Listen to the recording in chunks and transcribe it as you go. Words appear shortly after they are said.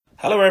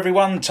Hello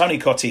everyone, Tony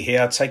Cottee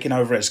here, taking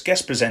over as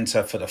guest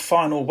presenter for the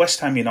final West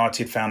Ham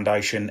United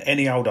Foundation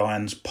Any Old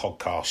Irons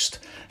podcast.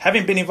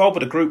 Having been involved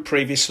with the group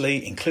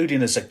previously,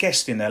 including as a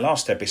guest in their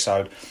last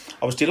episode,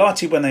 I was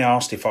delighted when they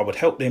asked if I would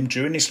help them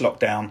during this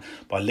lockdown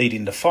by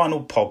leading the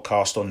final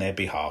podcast on their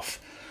behalf.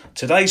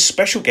 Today's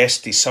special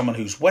guest is someone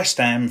who's West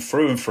Ham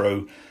through and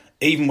through,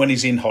 even when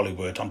he's in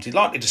Hollywood. I'm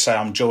delighted to say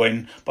I'm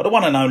joined by the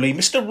one and only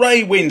Mr.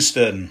 Ray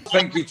Winstone.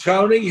 Thank you,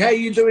 Tony. How are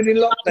you doing in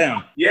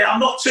lockdown? Yeah,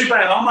 I'm not too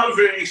bad. I'm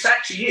over it. It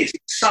actually is.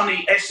 It's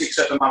sunny Essex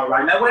at the moment,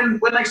 Ray. Now,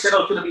 when they said I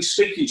was going to be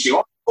speaking to you,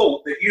 I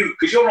thought that you,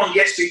 because you're on the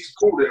Essex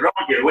border,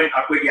 aren't you? Went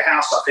up with your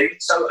house, I think.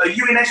 So are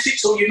you in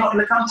Essex or you're not in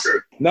the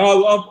country?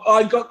 No,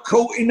 I got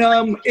caught in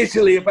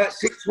Italy about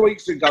 6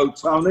 weeks ago,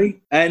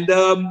 Tony. And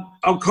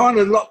I'm kind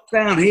of locked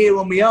down here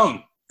on my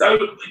own. So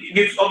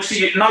you've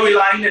obviously no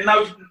Elaine and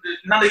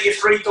none of your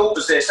three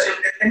daughters there. So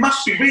it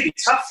must be really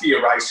tough for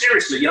you, Ray.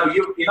 Seriously, you're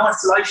in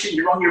isolation,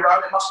 you're on your own.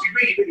 It must be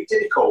really, really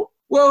difficult.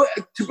 Well,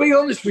 to be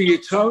honest with you,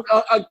 Tony,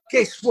 I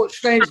guess what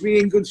stands me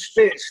in good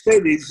stead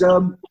is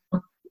a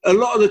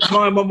lot of the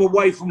time I'm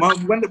away from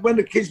home. When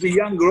the kids were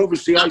younger,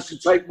 obviously I used to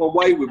take them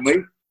away with me.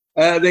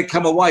 They'd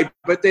come away.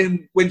 But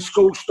then when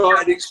school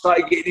started, it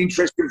started getting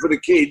interesting for the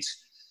kids.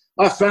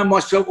 I found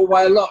myself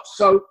away a lot.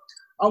 So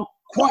I'm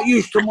quite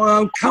used to my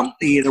own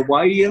company in a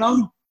way, you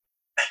know.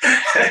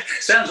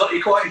 Sounds like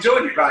you're quite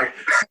enjoying it, Ray.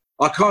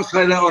 I can't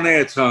say that on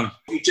air, Tone.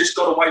 You just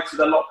got to wait for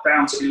the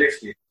lockdown to be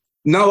lifted.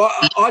 No,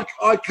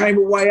 I came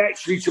away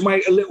actually to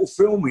make a little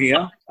film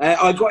here.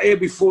 I got here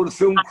before the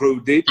film crew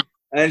did,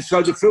 and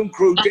so the film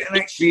crew didn't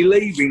actually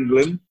leave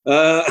England.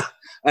 And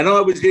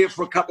I was here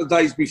for a couple of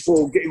days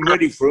before getting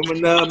ready for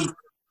them,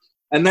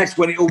 and that's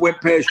when it all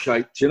went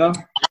pear-shaped, you know.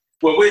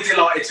 Well, we're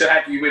delighted to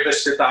have you with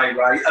us today,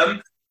 Ray.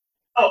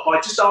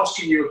 By just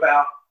asking you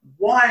about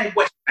why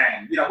West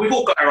Ham. You know, we've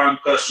all got our own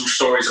personal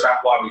stories about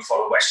why we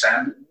follow West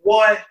Ham.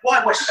 Why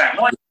West Ham?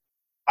 What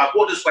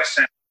does West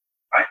Ham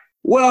mean, right?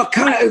 Well,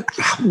 kind of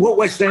what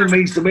West Ham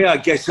means to me, I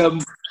guess. I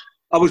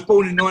was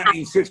born in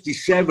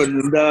 1957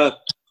 and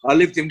I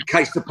lived in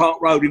Caister Park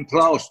Road in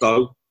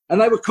Plaistow.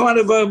 And they were kind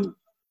of,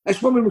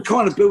 that's when we were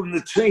kind of building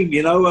a team,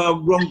 you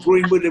know. Ron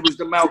Greenwood, there was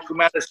the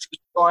Malcolm Allison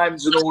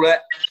times and all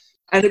that.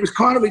 And it was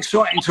kind of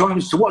exciting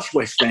times to watch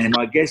West Ham,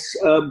 I guess.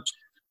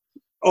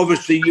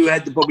 Obviously, you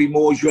had the Bobby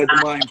Moores, you had the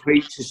Martin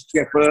Peters,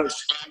 Jeff Ertz,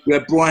 you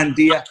had Brian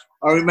Deere.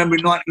 I remember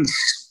in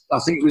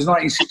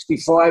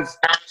 1965,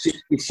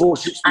 64,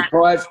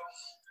 65,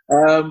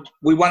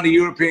 we won the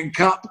European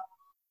Cup.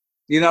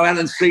 You know,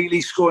 Alan Seeley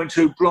scoring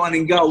 2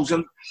 blinding goals.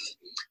 And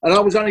I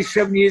was only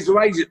 7 years of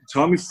age at the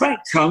time. In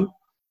fact, Tom,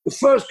 the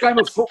first game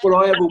of football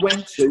I ever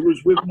went to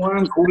was with my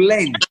uncle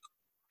Len.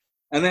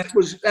 And that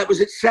was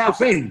at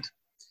Southend.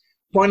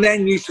 My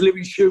nan used to live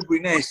in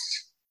Shoebury Nest.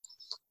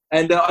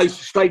 And I used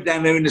to stay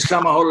down there in the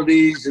summer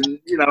holidays and,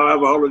 you know,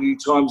 over holiday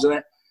times and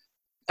that.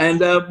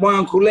 And my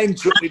Uncle Len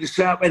took me to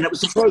Southend. That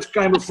was the first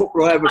game of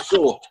football I ever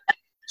saw.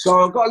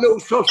 So I've got a little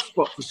soft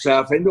spot for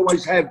Southend,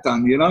 always have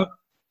done, you know.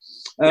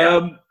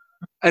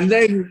 And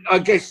then I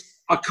guess,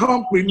 I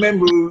can't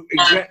remember who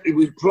exactly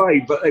we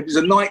played, but it was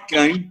a night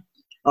game.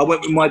 I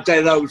went with my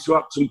dad over to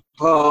Upton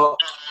Park,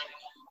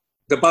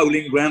 the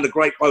bowling ground, the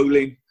great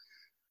bowling.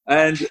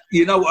 And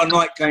you know what a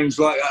night game's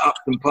like at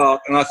Upton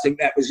Park, and I think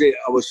that was it.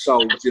 I was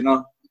sold, you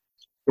know,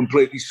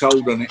 completely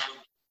sold on it.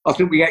 I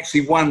think we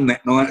actually won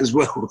that night as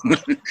well,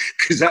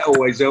 because that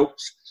always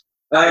helps.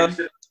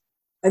 And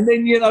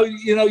then you had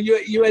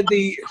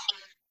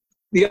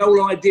the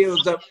whole idea of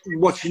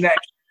watching that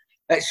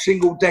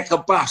single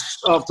decker bus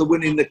after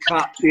winning the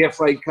cup, the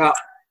FA Cup,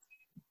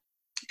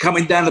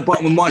 coming down the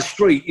bottom of my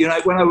street. You know,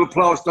 it went over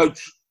Plaistow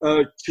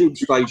tube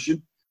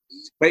station,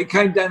 but it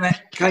came down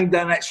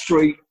that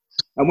street.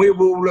 And we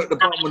were all at the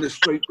bottom of the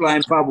street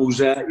playing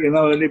bubbles out, you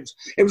know, and it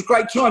was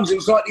great times. It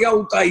was like the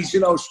old days, you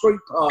know,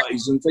 street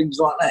parties and things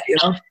like that, you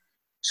know.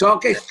 So I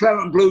guess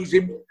Claret and Blue's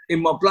in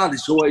my blood.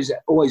 It's always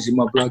in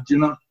my blood, you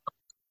know.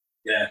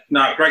 Yeah,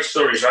 no, great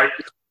stories, Ray.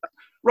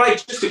 Ray,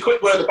 just a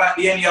quick word about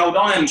the Any Old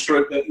Irons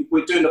group that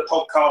we're doing the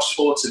podcast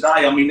for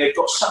today. I mean, they've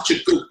got such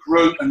a good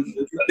group and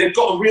they've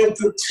got a real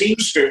good team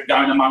spirit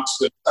going amongst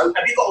them. So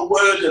have you got a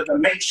word of a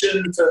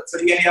mention for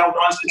the Any Old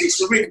Irons? Because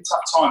it's a really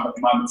tough time at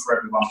the moment for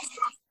everyone.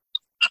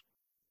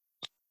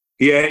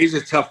 Yeah, it is a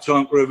tough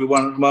time for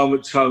everyone at the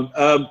moment, Tone.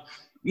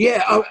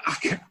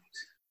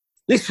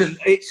 Listen,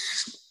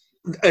 it's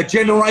a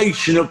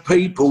generation of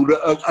people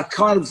that are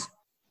kind of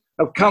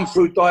have come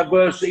through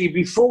diversity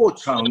before,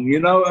 Tone. You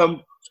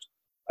know,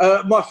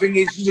 my thing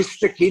is just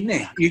stick in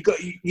there. You got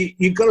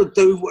to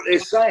do what they're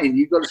saying.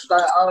 You got to stay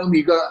at home.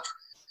 You got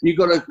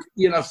to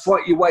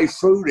fight your way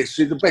through this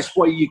in the best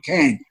way you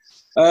can.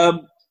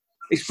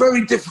 It's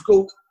very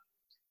difficult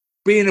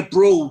being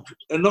abroad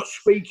and not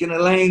speaking a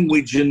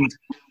language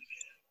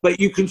but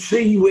you can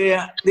see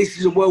where this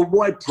is a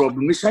worldwide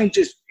problem. This ain't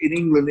just in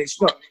England. It's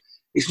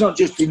not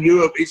just in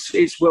Europe.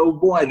 It's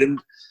worldwide.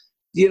 And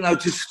you know,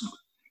 just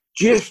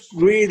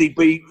really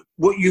be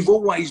what you've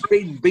always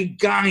been. Be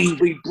game.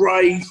 Be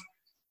brave.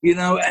 You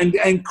know,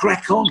 and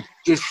crack on.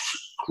 Just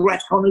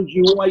crack on as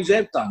you always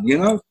have done. You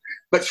know,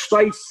 but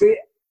stay fit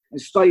and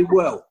stay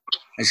well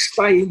and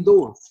stay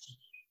indoors.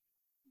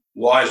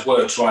 Wise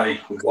words, Ray.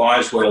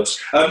 Wise words.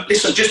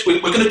 Listen,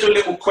 we're going to do a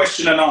little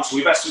question and answer.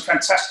 We've had some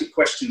fantastic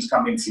questions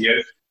come in for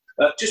you.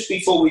 Just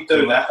before we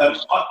do that,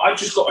 I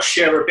just got to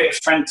share a bit of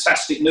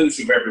fantastic news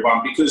with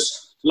everyone,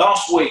 because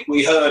last week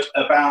we heard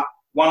about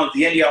one of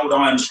the Any Old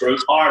Irons group,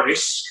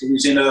 Iris,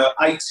 who's in her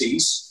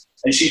 80s,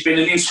 and she's been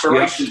an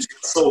inspiration to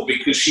us all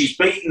because she's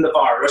beaten the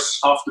virus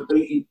after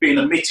being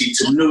admitted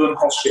to Newham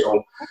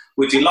Hospital.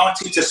 We're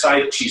delighted to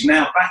say that she's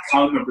now back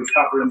home and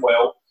recovering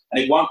well,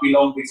 and it won't be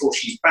long before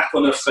she's back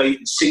on her feet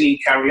and singing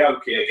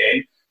karaoke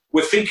again.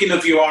 We're thinking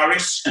of you,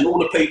 Iris, and all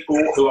the people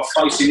who are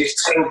facing this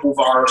terrible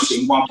virus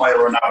in one way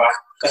or another.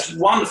 That's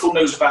wonderful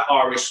news about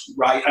Iris,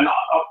 Ray. And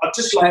I'd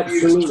just like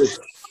you to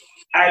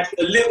add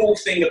a little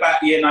thing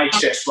about the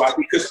NHS, right?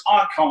 Because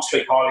I can't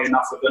speak highly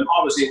enough of them.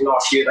 I was here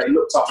last year. They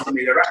looked after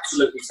me. They're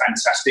absolutely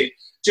fantastic.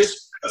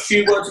 Just a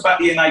few words about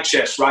the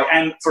NHS, right?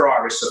 And for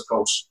Iris, of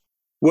course.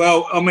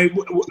 Well, I mean,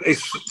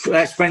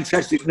 that's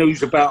fantastic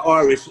news about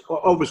Iris.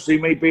 Obviously,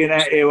 me being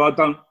out here,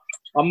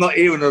 I'm not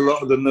hearing a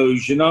lot of the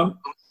news, you know.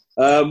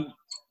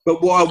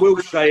 But what I will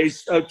say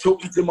is,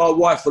 talking to my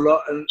wife a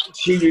lot, and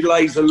she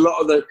relays a lot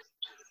of the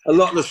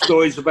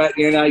stories about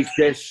the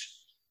NHS,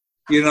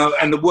 you know,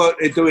 and the work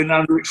they're doing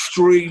under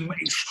extreme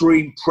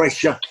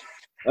pressure.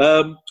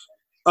 I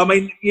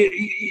mean,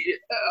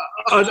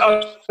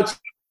 I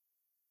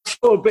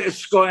saw a bit of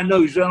Sky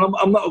News, and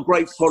I'm not a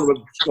great follower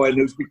of Sky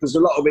News because a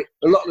lot of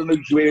the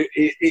news you hear,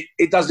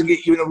 it doesn't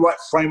get you in the right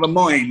frame of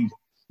mind,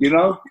 you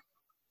know.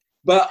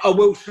 But I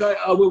will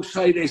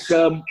say this: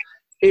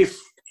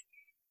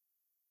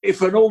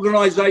 if an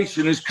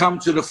organisation has come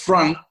to the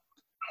front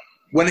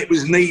when it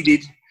was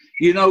needed,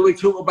 you know, we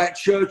talk about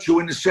Churchill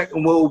in the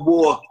Second World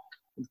War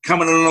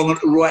coming along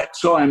at the right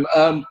time.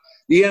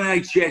 The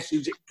NHS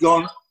has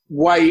gone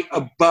way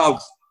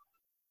above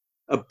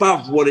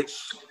what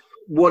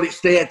it's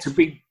there to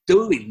be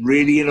doing,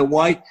 really, in a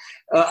way,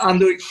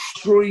 under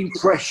extreme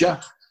pressure,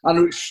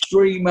 under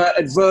extreme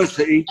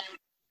adversity,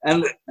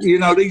 and you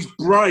know, these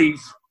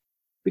brave,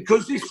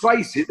 because let's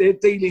face it, they're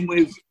dealing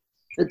with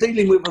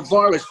a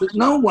virus that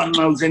no one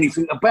knows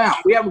anything about.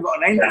 We haven't got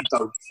an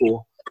antidote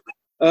for.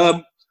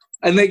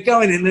 And they're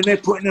going in and they're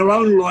putting their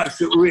own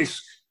lives at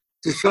risk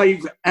to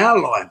save our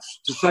lives,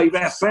 to save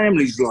our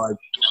families' lives,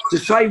 to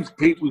save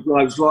people's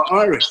lives like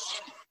Iris.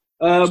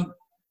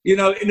 You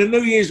know, in the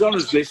New Year's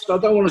honours list, I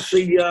don't want to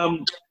see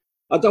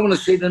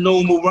the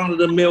normal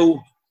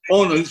run-of-the-mill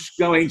honours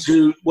going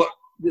to what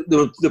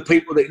the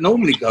people that it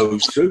normally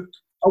goes to.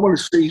 I want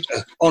to see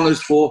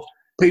honours for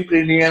people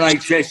in the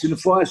NHS, in the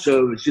fire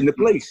service, in the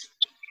police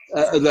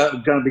that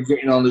are going to be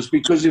getting honours,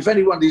 because if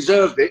anyone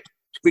deserved it,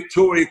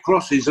 Victoria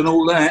Crosses and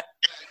all that,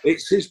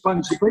 it's this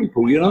bunch of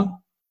people, you know.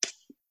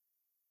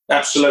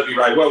 Absolutely,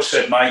 Ray. Well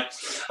said, mate.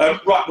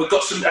 Right, we've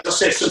got some, as I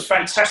said, some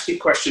fantastic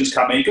questions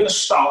coming. You're going to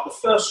start. The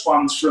first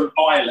one's from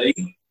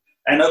Eileen,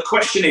 and her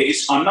question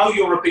is: I know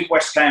you're a big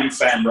West Ham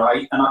fan,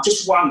 Ray, and I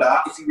just wonder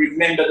if you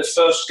remember the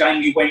first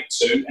game you went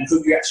to and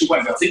who you actually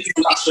went to. I think you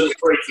touched on it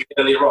briefly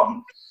earlier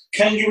on.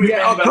 Can you remember?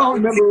 Yeah, I can't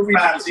remember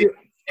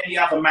any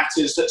other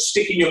matters that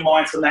stick in your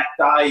mind from that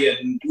day,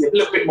 and a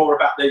little bit more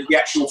about the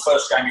actual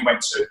first game you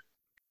went to?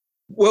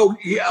 Well,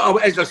 yeah,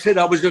 as I said,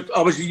 I was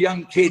a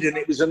young kid, and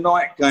it was a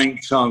night game,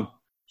 so,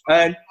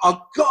 and I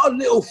got a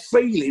little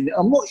feeling.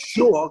 I'm not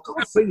sure. I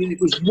got a feeling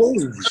it was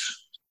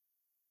Wolves,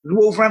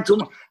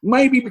 Wolverhampton.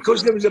 Maybe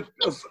because there was a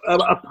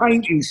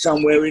painting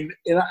somewhere in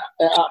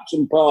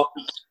Upton Park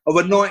of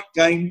a night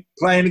game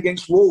playing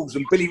against Wolves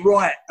and Billy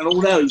Wright and all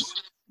those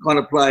kind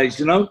of players,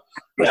 you know.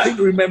 Yeah. I seem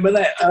to remember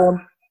that.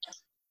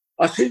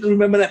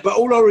 But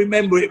all I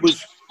remember, it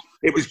was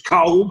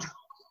cold.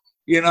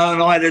 You know,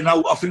 and I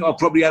think I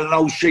probably had an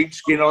old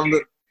sheepskin on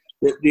that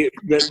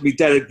my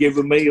dad had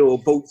given me or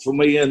bought for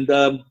me, and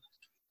I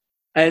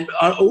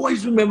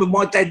always remember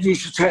my dad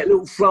used to take a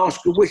little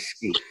flask of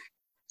whiskey.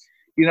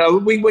 You know,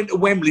 when we went to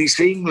Wembley to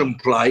see England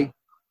play,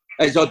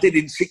 as I did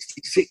in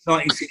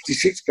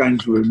 1966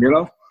 games with him, you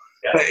know.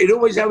 Yeah. But he'd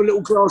always have a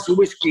little glass of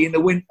whiskey in the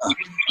winter.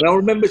 And I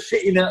remember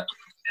sitting at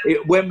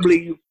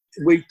Wembley,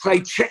 we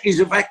played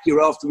Czechoslovakia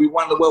after we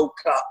won the World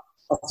Cup.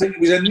 I think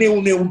it was a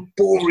 0-0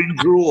 boring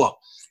draw.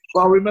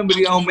 But I remember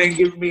the old man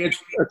giving me a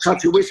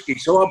touch of whiskey,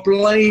 so I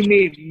blame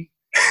him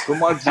for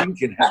my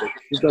drinking habit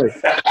today.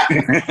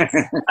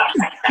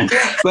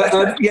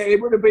 But yeah,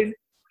 it would have been.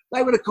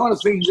 They were the kind of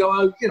things,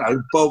 you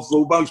know,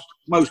 Bovril.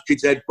 Most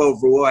kids had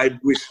Bovril. I had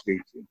whiskey.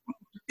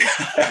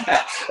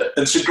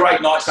 And some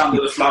great nights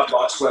under the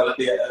floodlights as well at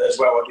the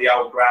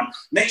old ground.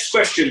 Next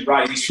question,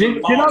 Ray. Do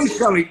you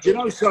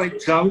know something,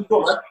 Tom?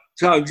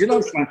 So, do you know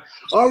something?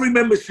 I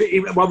remember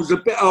sitting, I was a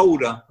bit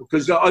older,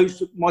 because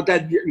my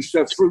dad used to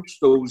have fruit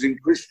stalls in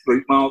Chris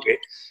Street Market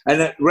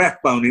and at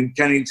Rathbone in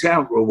Canning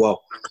Town for a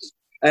while.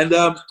 And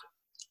I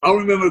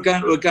remember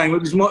going to a game. It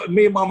was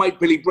me and my mate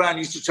Billy Brown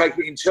used to take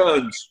it in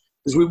turns,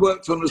 because we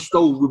worked on the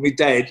stall with my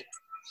dad,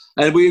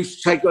 and we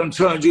used to take it in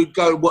turns. You'd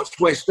go and watch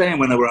West Ham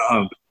when they were at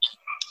home.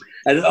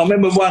 And I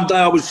remember one day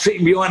I was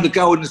sitting behind the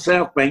goal in the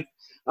South Bank,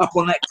 up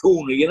on that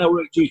corner, you know,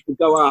 where it used to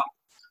go up.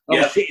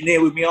 I was sitting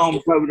there with my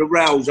arms over the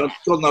rails.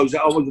 God knows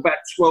that I was about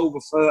 12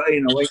 or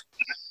 13, I think.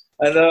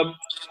 And I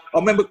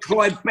remember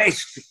Clyde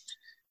Best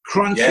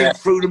crunching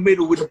through the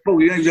middle with the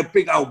ball. You know, he was a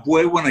big old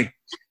boy, wasn't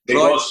he? He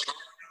was.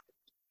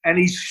 And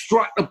he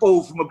struck the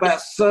ball from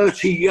about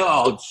 30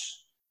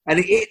 yards and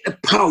it hit the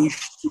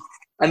post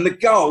and the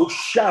goal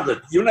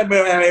shuddered. You remember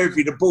how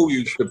heavy the ball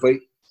used to be?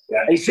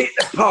 Yeah. It hit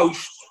the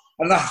post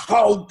and the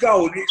whole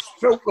goal, and it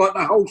felt like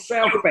the whole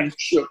South Bank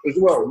shook as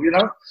well, you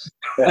know?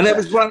 And that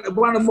was one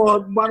of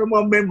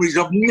my memories.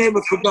 I've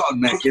never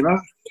forgotten that, you know?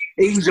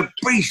 He was a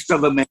beast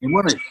of a man,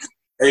 wasn't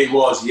he? He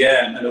was,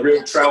 yeah, and a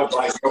real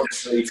trailblazer,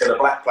 obviously, for the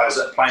black players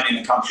that are playing in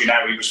the country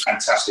now. He was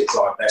fantastic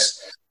like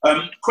this.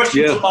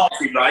 Question for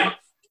Marty, Ray.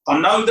 I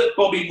know that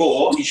Bobby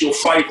Moore is your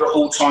favourite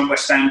all-time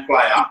West Ham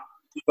player,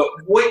 but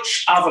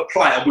which other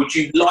player would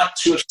you like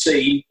to have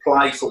seen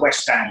play for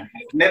West Ham?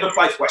 Never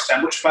played for West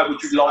Ham. Which player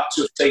would you like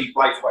to have seen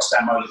play for West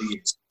Ham over the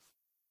years?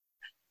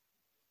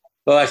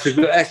 Well,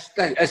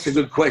 that's a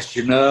good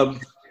question.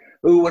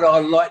 Who would I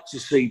like to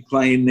see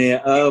playing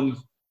there?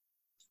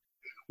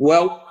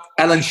 Well,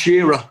 Alan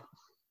Shearer.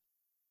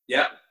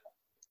 Yeah.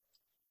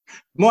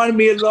 Reminded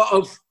me in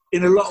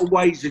a lot of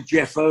ways of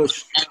Geoff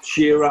Hurst,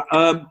 Shearer.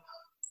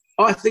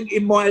 I think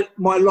in my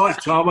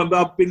lifetime,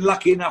 I've been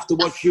lucky enough to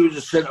watch you as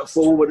a centre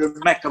forward and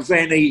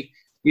McAvenny.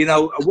 You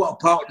know what a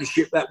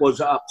partnership that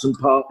was at Upton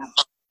Park.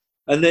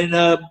 And then,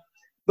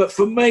 but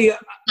for me,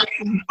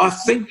 I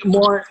think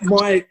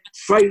my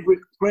favourite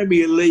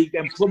Premier League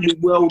and probably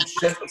world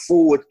centre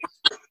forward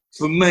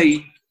for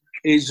me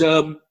is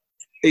Alan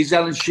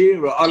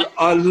Shearer.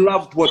 I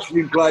loved watching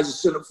him play as a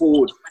centre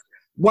forward.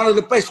 One of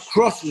the best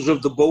crossers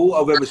of the ball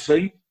I've ever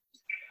seen.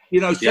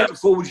 You know, centre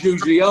forwards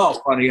usually are,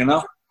 funny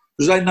enough,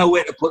 because they know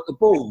where to put the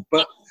ball,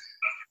 but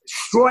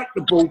strike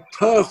the ball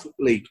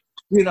perfectly.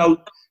 You know,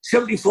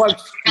 75%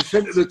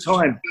 of the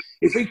time,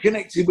 if he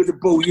connected with the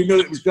ball, you knew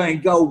it was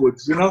going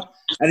goalwards, you know?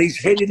 And his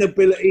heading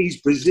ability, his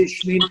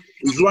positioning,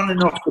 he's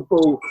running off the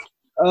ball.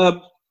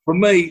 For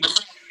me,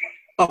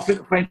 I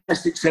think a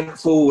fantastic centre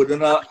forward.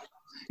 And,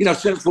 you know,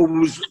 centre forward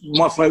was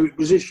my favourite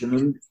position.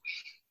 And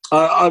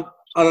I'd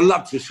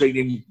love to have seen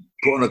him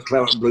put on a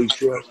claret and blue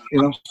shirt,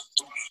 you know?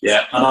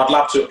 Yeah, and I'd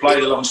love to have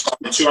played alongside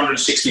the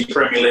 260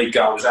 Premier League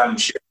goals, Alan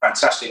Shearer.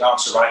 Fantastic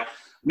answer, Ray.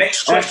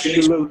 Next question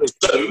is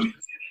Sue.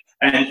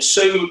 And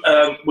Sue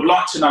would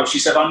like to know, she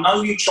said, I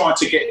know you try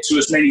to get to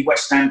as many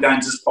West Ham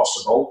games as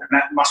possible, and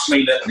that must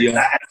mean that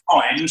at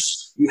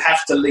times you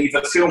have to leave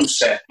a film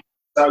set.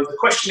 So the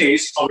question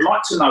is, I would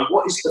like to know,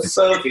 what is the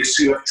furthest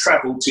you have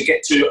travelled to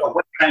get to a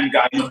West Ham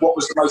game, and what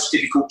was the most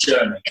difficult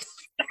journey?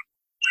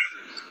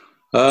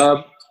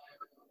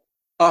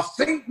 I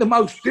think the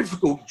most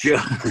difficult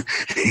journey,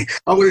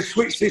 I'm going to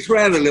switch this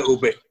round a little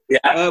bit.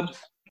 Yeah.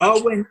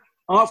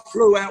 I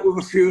flew out with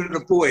a few of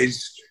the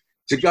boys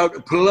to go to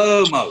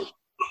Palermo.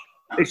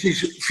 This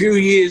is a few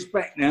years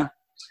back now.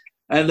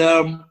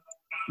 And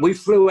we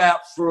flew out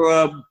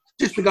for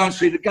just to go and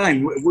see the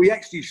game. We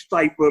actually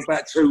stayed for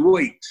about 2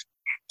 weeks.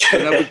 You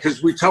know,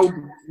 because we told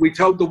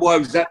the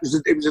wives that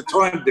it was a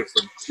time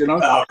difference, you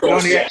know. Oh, of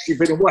course, we'd only actually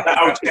been away.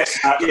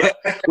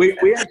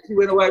 We actually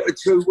went away for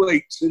 2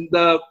 weeks,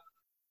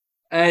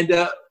 and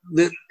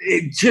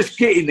just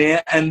getting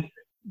there and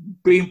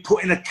being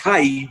put in a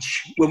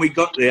cage when we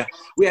got there.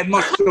 We had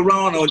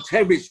Mascherano and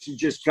Tevez had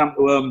just come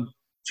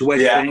to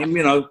West Ham,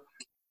 you know.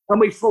 And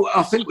we thought,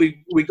 I think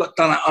we got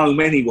done at home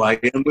anyway,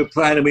 and we're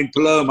playing them in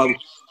Palermo.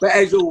 But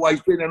as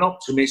always, been an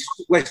optimist.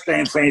 West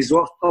Ham fans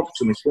are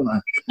optimists,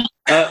 aren't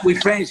they? We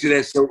fancied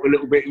ourselves a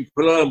little bit in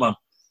Palermo.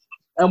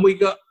 And we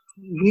got,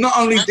 not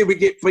only did we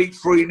get beat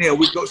 3-0,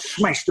 we got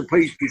smashed to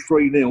pieces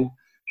 3-0.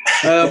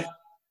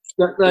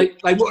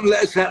 They wouldn't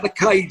let us out of the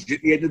cage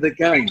at the end of the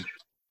game.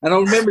 And I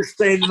remember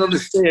standing on the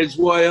stairs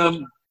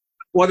while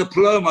the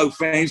Palermo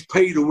fans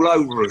peed all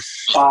over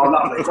us. Oh,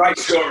 lovely. Great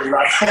story,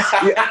 right?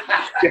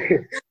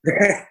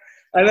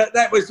 And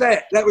that was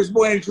that. That was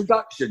my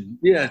introduction,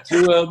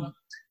 to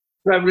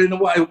travelling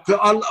away.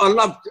 I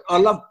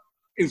loved,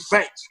 in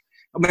fact,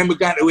 I remember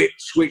going to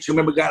Ipswich, I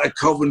remember going to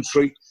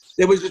Coventry.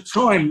 There was a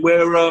time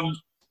where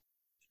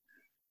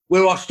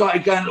I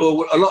started going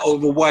to a lot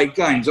of away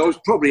games. I was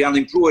probably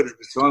unemployed at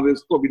the time. There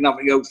was probably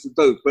nothing else to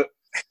do.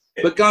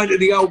 But going to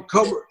the old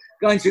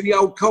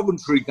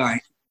Coventry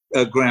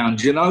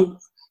ground, you know.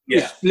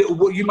 Yeah.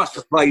 You must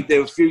have played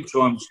there a few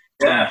times.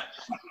 Yeah.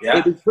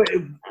 Yeah. It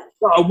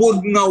was a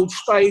wooden old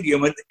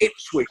stadium at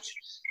Ipswich,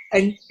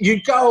 and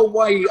you go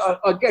away.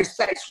 I guess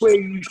that's where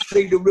you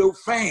see the real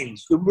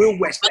fans, the real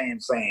West Ham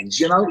fans,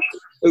 you know,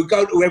 who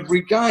go to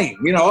every game.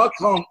 You know, I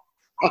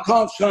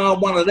can't say I'm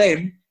one of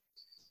them.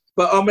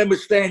 But I remember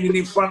standing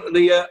in front of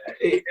the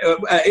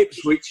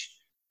Ipswich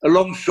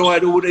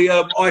alongside all the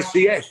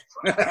ICF,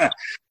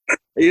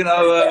 you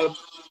know,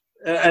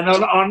 and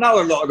I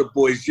know a lot of the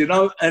boys, you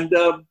know, and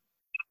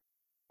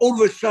all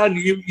of a sudden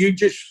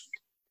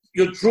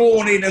you're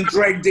drawn in and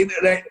dragged into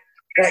that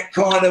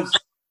kind of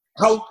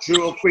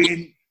culture of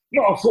being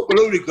not a football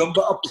hooligan,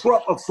 but a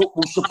proper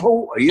football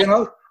supporter, you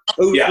know,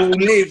 who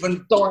live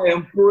and die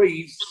and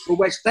breathe for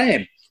West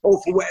Ham or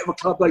for whatever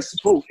club they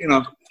support, you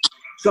know.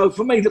 So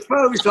for me, the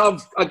furthest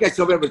I guess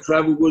I've ever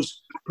travelled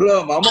was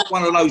Palermo. I'm not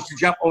one of those to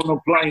jump on a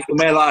plane from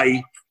LA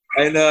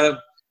and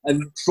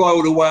fly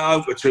all the way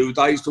home for 2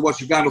 days to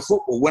watch a game of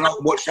football when I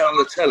can watch that on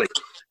the telly.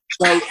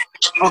 So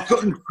I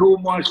couldn't call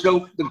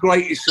myself the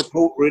greatest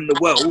supporter in the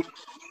world,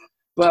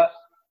 but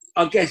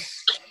I guess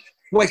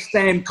West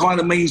Ham kind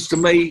of means to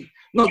me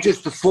not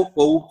just the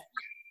football,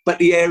 but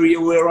the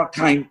area where I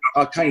came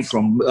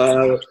from.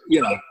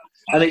 You know,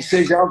 and it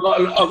says I've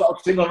got a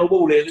thing on the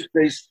wall here that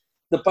says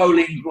the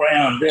bowling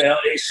ground.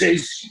 It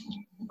says,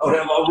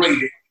 I'll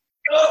read it.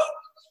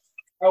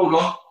 Hold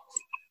on.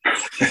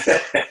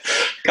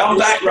 Come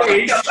back,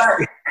 Ray. Come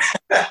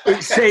back.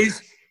 It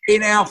says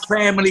in our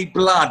family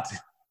blood.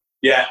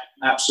 Yeah,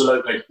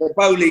 absolutely. The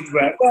bowling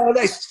ground. Well,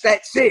 that's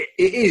it.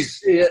 It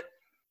is.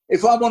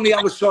 If I'm on the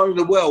other side of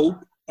the world,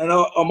 and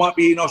I might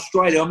be in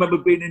Australia, I remember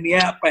being in the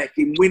outback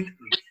in Winton,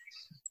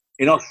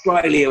 in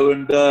Australia,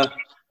 and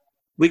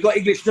we got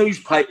English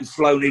newspapers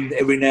flown in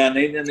every now and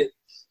then, and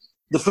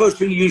the first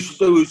thing you used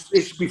to do was,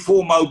 this is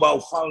before mobile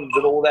phones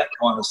and all that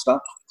kind of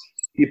stuff,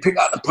 you pick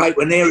up the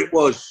paper and there it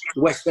was,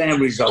 the West Ham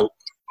result.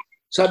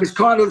 So it was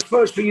kind of the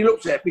first thing you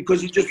looked at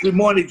because it just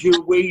reminded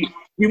you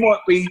you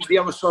might be the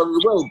other side of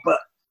the world, but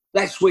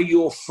that's where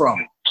you're from.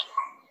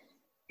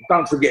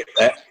 Don't forget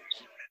that.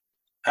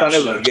 Don't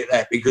ever forget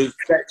that, because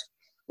that's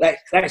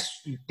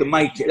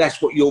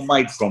that's what you're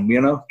made from,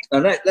 you know,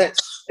 and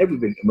that's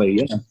everything to me,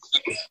 you know.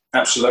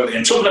 Absolutely.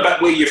 And talking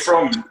about where you're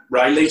from,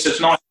 Ray, leads us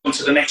nicely on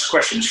to the next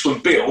question. It's from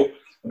Bill.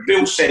 And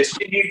Bill says,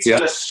 can you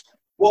tell us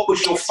what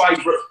was your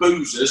favourite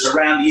boozers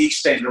around the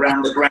East End,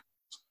 around the ground?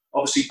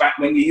 Obviously, back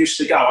when you used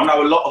to go, I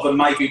know a lot of them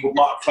maybe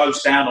might have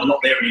closed down or not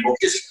there anymore.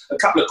 Just a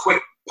couple of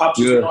quick pubs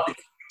you might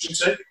have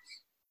to.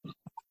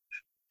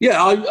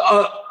 Yeah,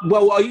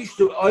 I used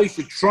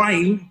to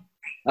train,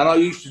 and I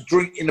used to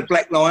drink in the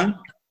Black Lion.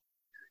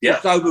 Yeah.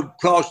 Just over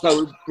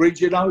Plaistow Bridge,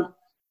 you know.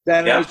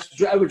 Then I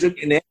was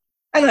drinking there.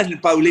 And I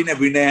did bowling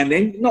every now and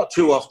then. Not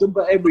too often,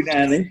 but every now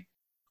and then.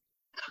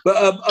 But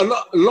a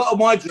lot of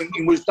my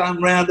drinking was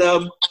done around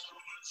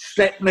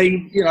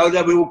Stepney, you know,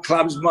 there were all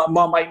clubs.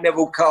 My mate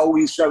Neville Cole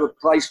used to have a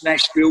place,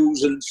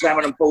 Nashville's and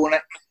Salmon and Bull and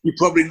that. You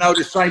probably know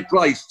the same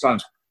place, son.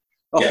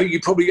 I think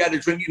you probably had a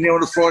drink in there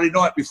on a Friday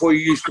night before you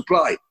used to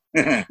play.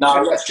 No,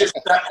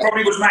 that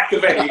probably was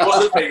McAvenny,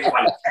 wasn't it?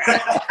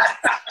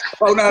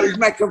 Oh no, it's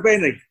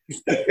McAvenny.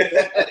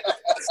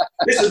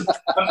 Listen,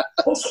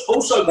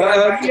 also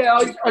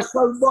I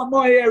suppose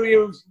my area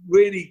of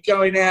really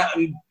going out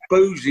and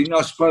boozing,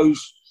 I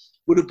suppose,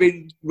 would have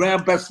been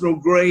round Bethnal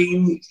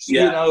Green,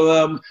 you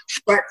know,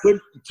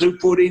 Stratford, Two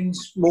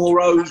Puddings,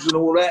 Moros and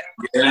all that.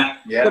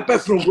 Yeah. But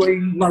Bethnal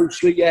Green,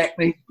 mostly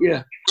Hackney,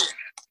 yeah.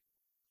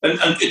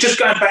 And just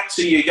going back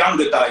to your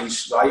younger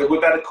days, Ray,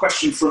 we've had a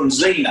question from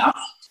Zena,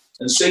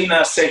 and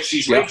Zena said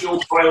she's read your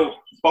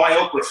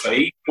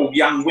biography called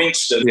Young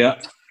Winston.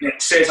 Yeah.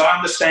 It says, I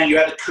understand you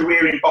had a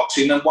career in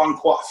boxing and won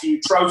quite a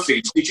few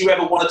trophies. Did you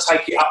ever want to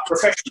take it up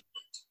professionally?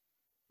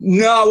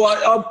 No,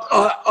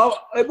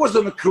 it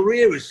wasn't a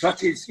career as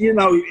such. It's, you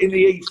know, in the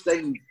East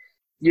End,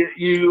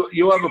 you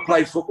either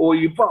play football or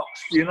you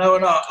boxed, you know,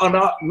 and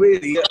I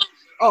really...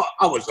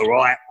 I was all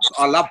right.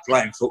 I loved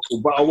playing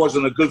football, but I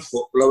wasn't a good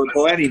footballer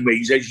by any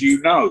means, as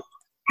you know.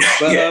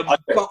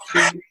 But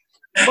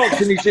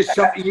boxing is just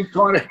something you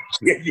kind of,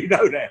 you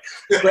know that.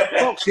 But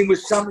boxing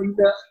was something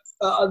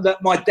that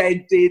my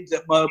dad did,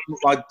 that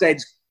my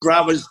dad's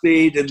brothers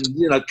did, and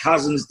you know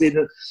cousins did,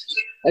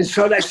 and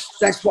so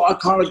that's what I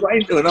kind of got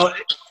into. And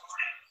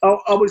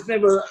I was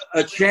never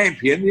a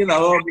champion, you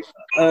know,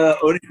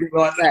 or anything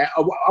like that.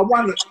 I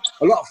won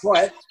a lot of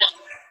fights,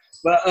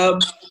 but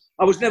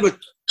I was never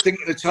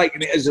thinking of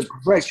taking it as a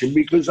profession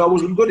because I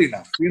wasn't good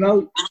enough, you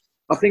know.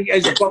 I think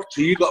as a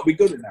boxer, you've got to be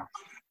good enough.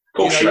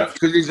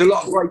 Because there's a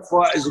lot of great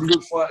fighters and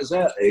good fighters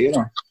out there, you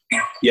know.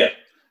 Yeah.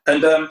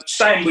 And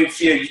staying with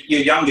your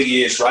younger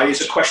years, Ray,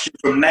 is a question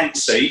from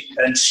Nancy,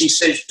 and she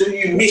says, do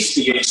you miss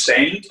the East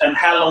End, and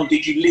how long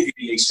did you live in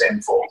the East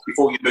End for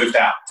before you moved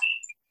out?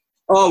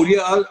 Oh,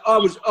 yeah, I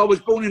was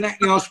born in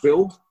Hackney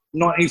Hospital,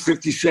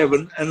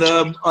 1957, and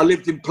I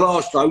lived in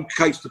Plaistow,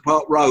 Caister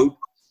Park Road,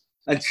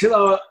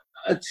 until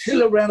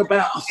around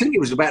about, I think it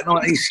was about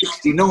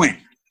 1969.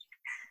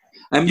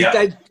 And my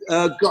dad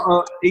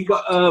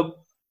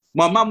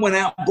my mum went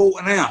out and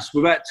bought an house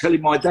without telling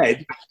my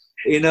dad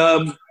in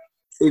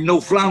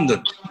North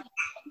London.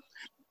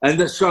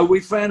 And so we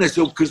found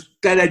ourselves, because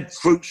Dad had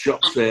fruit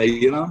shops there,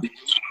 you know.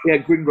 He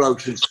had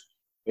greengrocers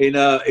in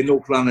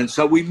North London.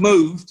 So we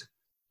moved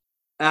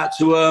out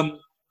to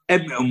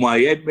Edmonton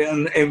Way,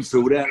 Edmonton,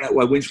 Enfield, out that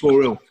way,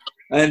 Winchmore Hill.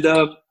 And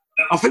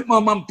I think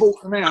my mum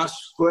bought an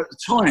house for, at the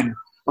time,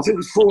 I think it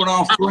was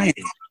 $4.5 grand.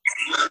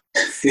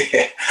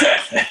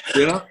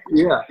 You know?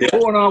 Yeah.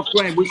 $4.5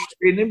 grand, which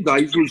in them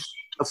days was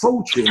a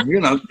fortune, you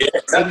know.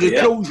 It was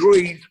a George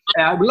Reed,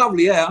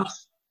 lovely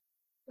house.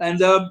 And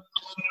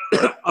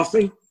I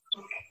think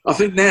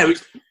now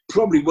it's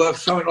probably worth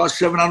something like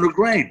 700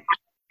 grand,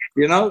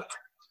 you know?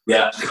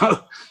 Yeah.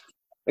 So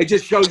it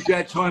just shows you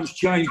how times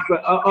change.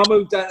 But I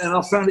moved out and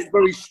I found it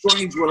very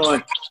strange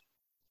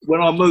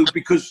when I moved,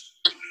 because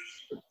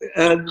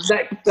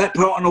that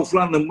part of North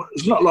London,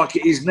 it's not like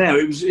it is now.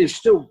 It's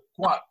still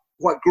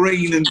quite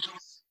green and,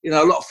 you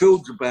know, a lot of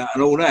fields about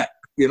and all that,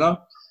 you know.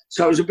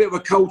 So it was a bit of a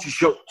culture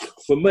shock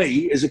for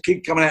me as a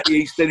kid coming out the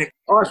East End.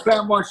 I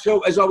found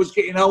myself, as I was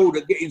getting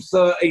older, getting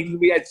 13,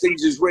 we had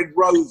things as Red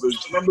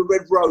Rovers. Remember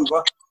Red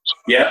Rover?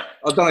 Yeah.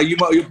 I don't know,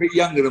 you're a bit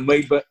younger than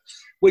me, but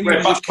when you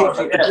were just kids,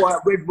 you could buy a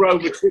Red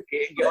Rover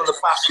ticket and get on the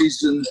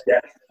buses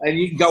and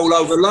you can go all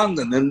over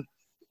London.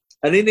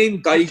 And in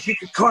them days, you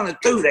could kind of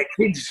do that.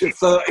 Kids at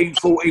 13,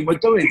 14 were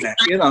doing that,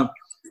 you know.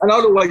 And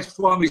I'd always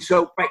find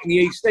myself back in the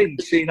East End,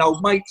 seeing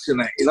old mates and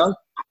that, you know.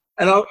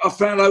 And I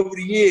found over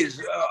the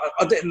years,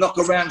 I didn't knock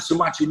around so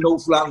much in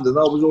North London.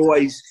 I was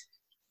always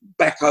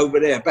back over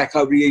there, back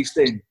over the East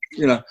End,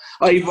 you know.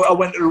 I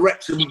went to the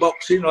Wrexham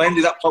boxing. I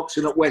ended up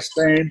boxing at West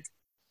End.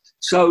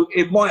 So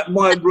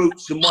my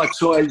roots and my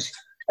ties,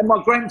 and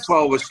my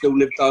grandfather still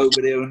lived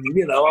over there, and,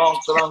 you know,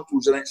 aunts and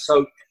uncles and that.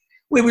 So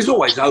we was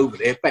always over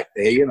there, back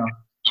there, you know.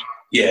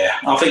 Yeah,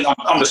 I think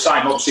I'm the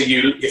same. Obviously,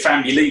 your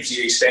family leaves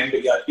the East End,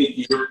 but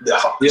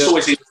it's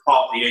always in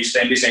part of the East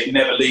End, isn't it? You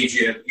never leave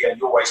you're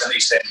always an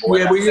East End boy.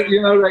 Yeah, well,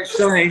 you know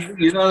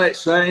that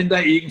saying,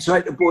 don't you? You can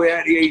take the boy out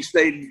of the East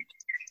End,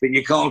 but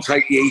you can't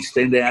take the East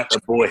End out of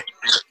the boy.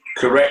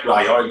 Correct,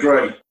 Ray, I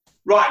agree.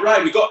 Right,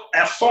 Ray, we've got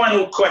our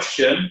final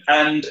question,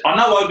 and I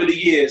know over the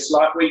years,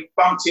 like, we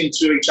bumped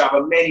into each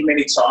other many,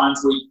 many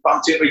times. We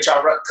bumped into each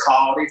other at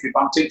Cardiff, we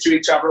bumped into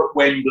each other at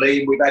Wembley,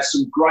 and we've had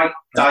some great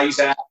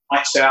days out,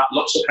 nights out,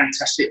 lots of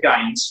fantastic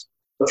games.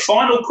 The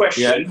final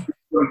question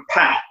from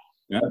Pat.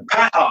 Yeah. And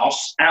Pat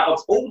asks, out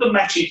of all the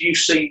matches you've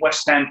seen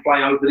West Ham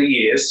play over the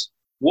years,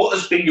 what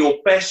has been your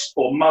best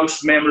or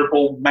most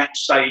memorable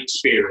match day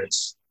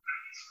experience?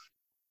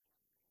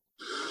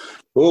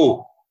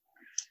 Oh.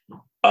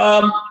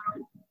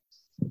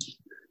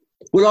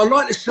 Well, I'd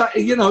like to say,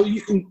 you know,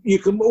 you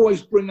can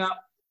always bring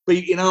up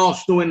beating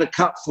Arsenal in the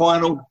cup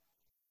final.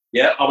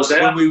 Yeah, I was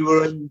there. When we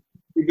were in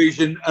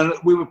division, and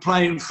we were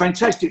playing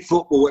fantastic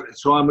football at the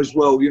time as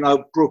well. You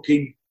know,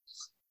 Brooking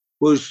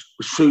was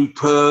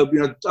superb. You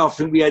know, I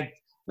think we had,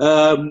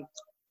 I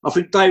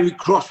think David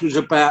Cross was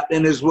about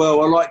then as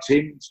well. I liked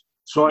him,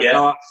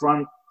 up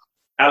front.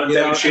 Alan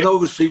Devonshire. And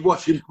obviously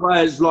watching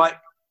players like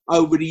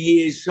over the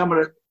years, some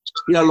of the,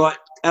 you know, like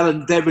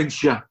Alan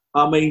Devonshire.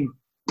 I mean,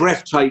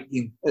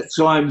 breathtaking at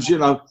times, you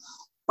know.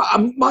 But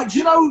do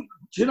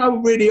you know,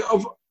 really,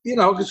 you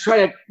know, I could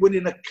say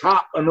winning a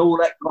cup and all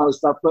that kind of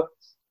stuff. But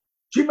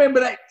do you remember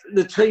that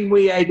the team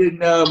we had in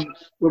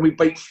when we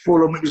beat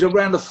Fulham? It was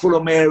around the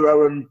Fulham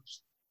era, and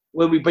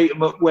when we beat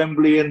them at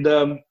Wembley,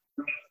 and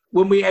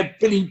when we had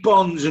Billy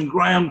Bonds and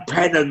Graham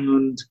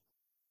Paddon,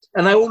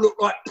 and they all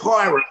looked like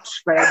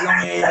pirates. They had long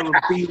hair and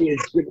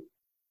beards. The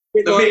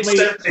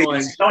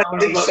mid-70s,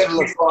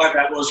 1975,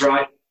 that was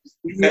right.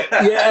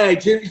 Yeah,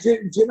 do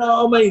you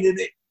know what I mean?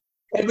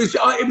 And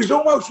it was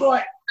almost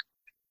like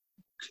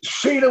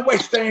seeing a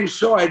West Ham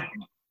side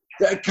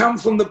that had come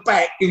from the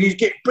back, and you'd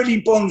get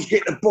Billy Bonds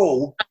get the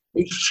ball,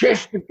 his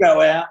chest would go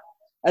out,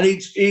 and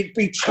he'd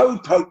be toe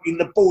poking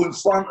the ball in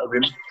front of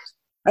him,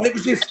 and it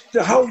was as if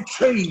the whole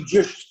team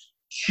just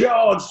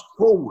charged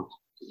forward,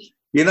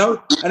 you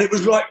know, and it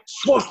was like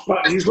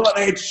swashbuckling. It was like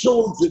they had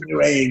swords in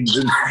their hands,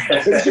 and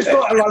it was just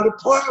like a load of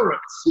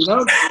pirates, you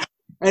know.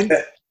 And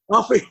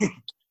I think,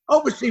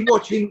 obviously,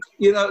 watching,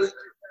 you know,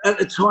 at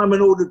the time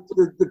and all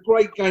the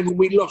great game when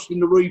we lost in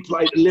the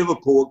replay to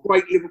Liverpool, a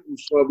great Liverpool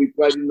side we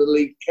played in the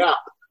League Cup.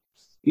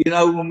 You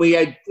know, when we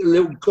had a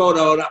little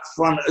Goddard up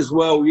front as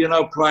well, you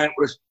know, playing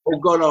with us,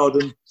 or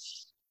Goddard. And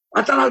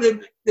I don't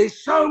know,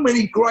 there's so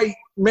many great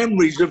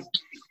memories of,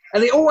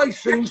 and it always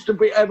seems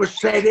to have a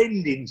sad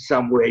ending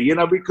somewhere, you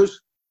know, because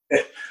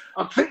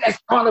I think that's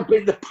kind of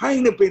been the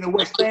pain of being a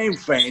West Ham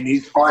fan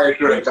is I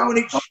agree.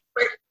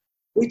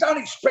 We don't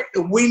expect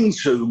to win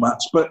too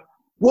much, but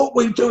what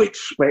we do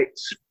expect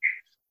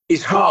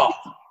is heart.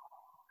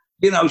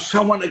 You know,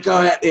 someone to go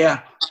out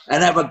there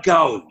and have a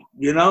go,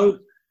 you know?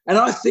 And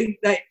I think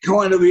that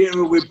kind of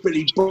era with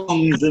Billy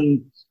Bonds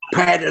and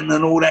Paddon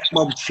and all that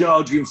mob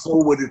charging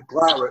forward with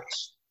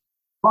pirates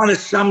kind of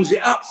sums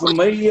it up for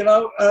me, you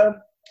know?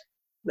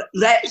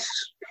 That's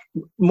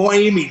my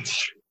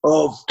image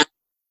of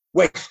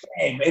West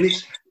Ham. And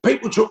it's,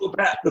 people talk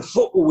about the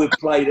football we've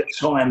played at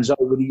times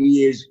over the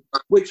years,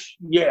 which,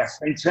 yeah,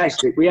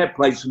 fantastic. We have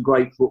played some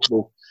great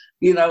football,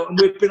 you know, and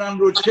we've been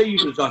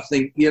underachievers, I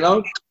think, you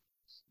know.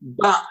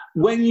 But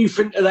when you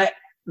think of that,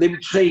 them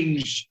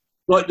teams,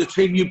 like the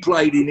team you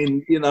played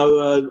in you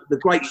know, the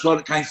great side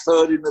that came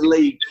third in the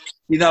league,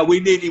 you know, we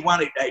nearly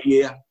won it that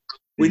year.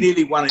 We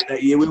nearly won it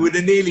that year. We were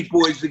the nearly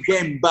boys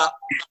again, but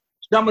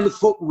some of the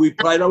football we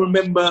played, I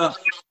remember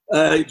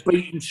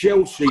beating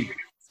Chelsea.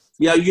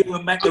 You know, you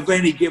and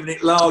McAvenny giving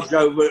it large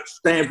over at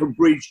Stamford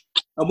Bridge,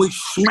 and we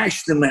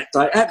smashed them that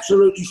day,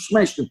 absolutely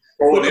smashed them.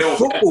 But the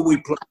football we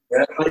played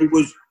that day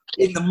was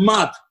in the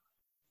mud.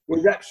 It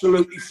was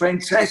absolutely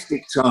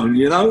fantastic, Tone,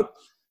 you know.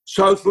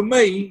 So for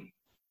me,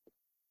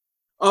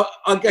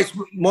 I guess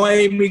my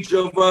image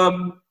of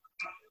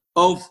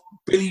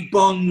Billy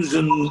Bonds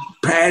and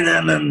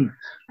Paddon and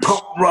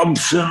Pop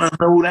Robson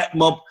and all that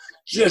mob,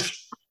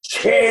 just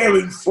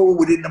tearing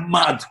forward in the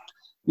mud,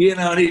 you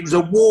know, and it was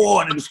a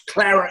war and there was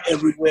claret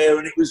everywhere,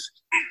 and it was,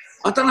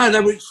 I don't know,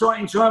 they were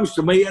exciting times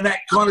to me, and that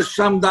kind of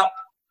summed up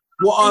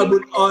what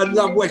I'd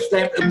love West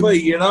Ham to be,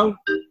 you know.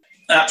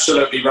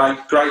 Absolutely, Ray.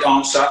 Great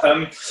answer.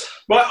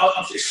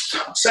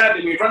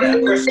 Sadly, we've run out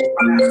of questions.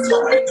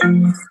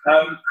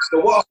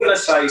 But what I'm going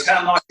to say is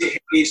how nice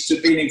it is to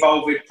be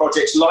involved with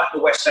projects like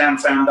the West Ham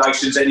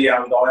Foundation's Any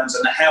Old Irons,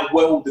 and how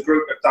well the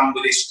group have done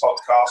with this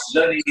podcast,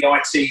 learning the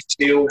IT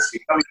skills,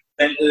 becoming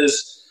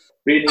presenters,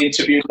 being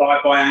interviewed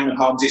live by Eamon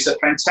Holmes. It's a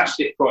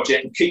fantastic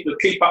project, and keep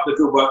up the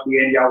good work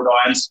with Any Old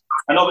Irons.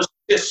 And obviously,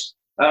 just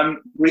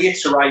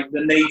reiterate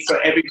the need for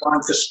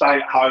everyone to stay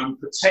at home,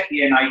 protect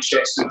the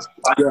NHS and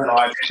stay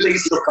alive.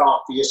 Please look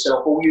after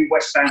yourself, all you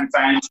West Ham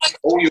fans,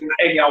 all you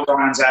Any Old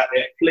Irons out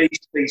there. Please,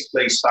 please,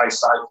 please stay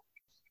safe.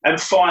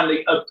 And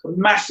finally, a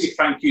massive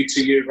thank you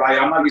to you, Ray.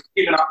 I know you've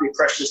given up your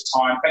precious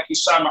time. Thank you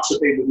so much for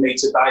being with me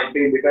today and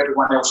being with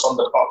everyone else on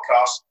the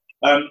podcast.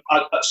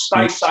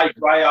 Stay safe,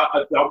 Ray.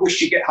 I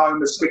wish you get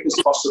home as quick as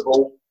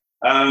possible.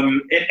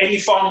 Any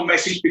final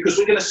message? Because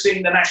we're going to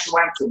sing the national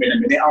anthem in a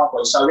minute, aren't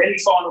we? So any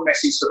final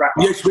message to wrap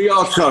up? Yes, we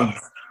are, son.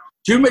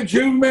 Do you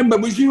remember,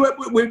 was you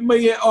with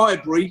me at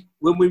Highbury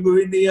when we were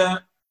in the,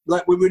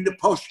 we were in the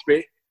posh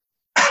bit?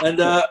 And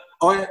I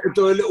had to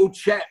do a little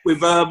chat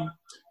with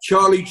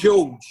Charlie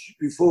George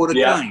before the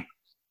game.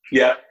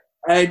 Yeah.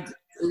 And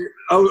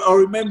I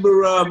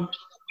remember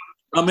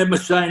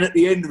saying at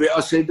the end of it, I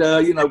said,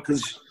 you know,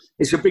 because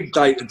it's a big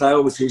day today,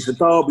 obviously, it's a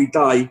derby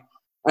day,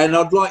 and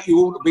I'd like you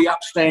all to be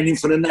upstanding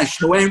for the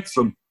national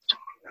anthem.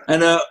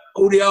 And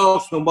all the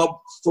Arsenal mob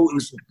thought it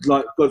was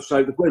like God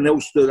Save the Queen. They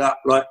all stood up,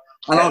 like,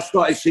 and I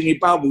started singing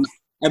Bubbles.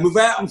 And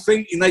without them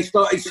thinking, they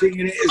started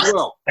singing it as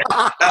well.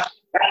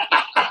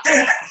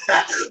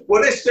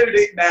 Well, let's do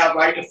it now,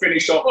 mate, to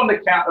finish off. On the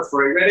count of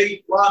three.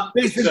 Ready? One,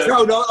 Listen,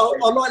 Joe,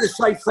 I'd like to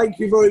say thank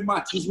you very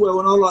much as well.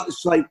 And I'd like to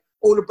say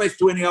all the best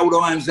to Any Old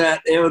Irons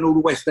out there and all the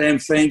West Ham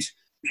fans.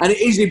 And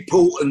it is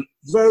important,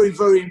 very,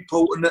 very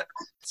important, that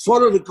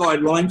follow the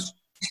guidelines,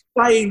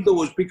 stay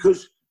indoors,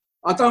 because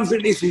I don't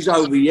think this is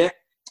over yet.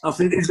 I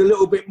think there's a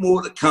little bit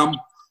more to come.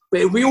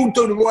 But if we all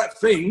do the right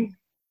thing,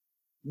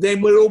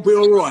 then we'll all be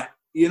all right.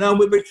 You know,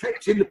 we're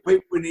protecting the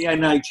people in the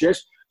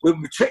NHS. We're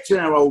protecting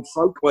our old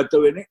folk by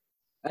doing it.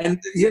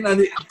 And, you know,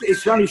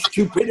 it's only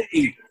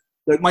stupidity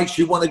that makes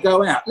you want to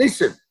go out.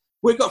 Listen,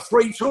 we've got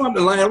free time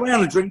to lay around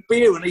and drink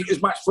beer and eat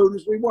as much food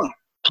as we want.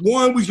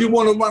 Why would you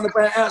want to run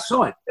about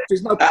outside?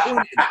 There's no point in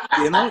it,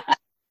 you know.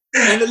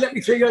 And let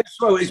me tell you as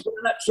well, it's been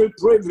an absolute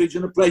privilege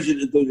and a pleasure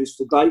to do this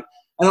today.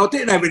 And I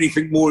didn't have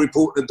anything more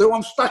important to do.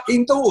 I'm stuck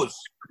indoors.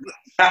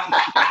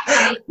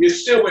 You're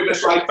still with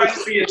us, Ray.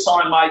 Thanks for your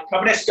time, mate. Come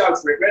on, let's go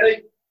for it.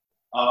 Ready?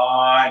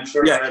 I'm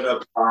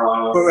forever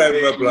blowing.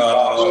 Forever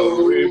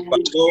blowing.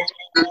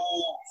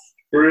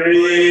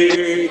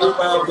 Free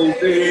bubbles in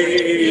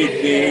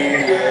the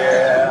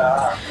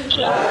air. They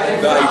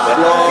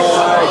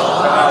fly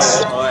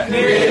high.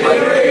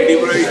 They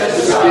reach the